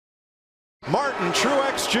Martin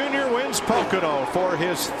Truex Jr. wins Pocono for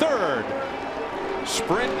his third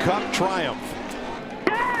Sprint Cup triumph.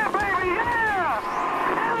 Yeah, baby, yeah!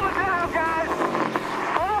 Hell of a job, guys!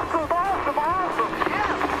 Awesome,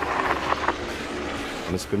 yeah!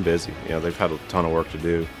 And it's been busy. You know, they've had a ton of work to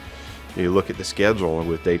do. You look at the schedule, and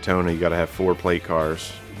with Daytona, you got to have 4 plate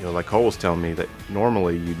cars. You know, like Cole was telling me that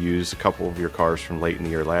normally you'd use a couple of your cars from late in the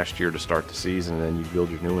year last year to start the season, and then you build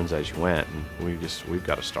your new ones as you went. And we've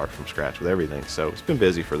got to start from scratch with everything. So it's been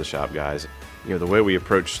busy for the shop guys. You know, the way we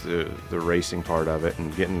approach the racing part of it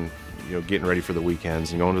and getting ready for the weekends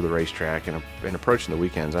and going to the racetrack and approaching the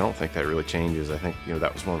weekends, I don't think that really changes. I think, you know,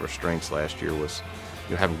 that was one of our strengths last year was,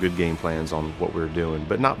 you know, having good game plans on what we were doing,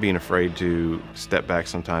 but not being afraid to step back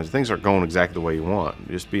sometimes. Things aren't going exactly the way you want.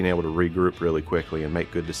 Just being able to regroup really quickly and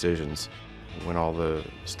make good decisions. When all the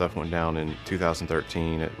stuff went down in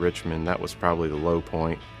 2013 at Richmond, that was probably the low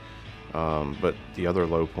point. But the other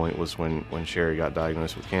low point was when Sherry got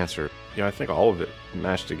diagnosed with cancer. You know, I think all of it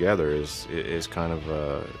mashed together is kind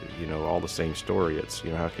of you know, all the same story. It's, you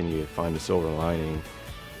know, how can you find the silver lining?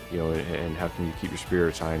 You know, and how can you keep your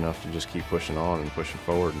spirits high enough to just keep pushing on and pushing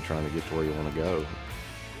forward and trying to get to where you want to go?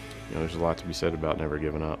 You know, there's a lot to be said about never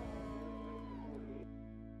giving up.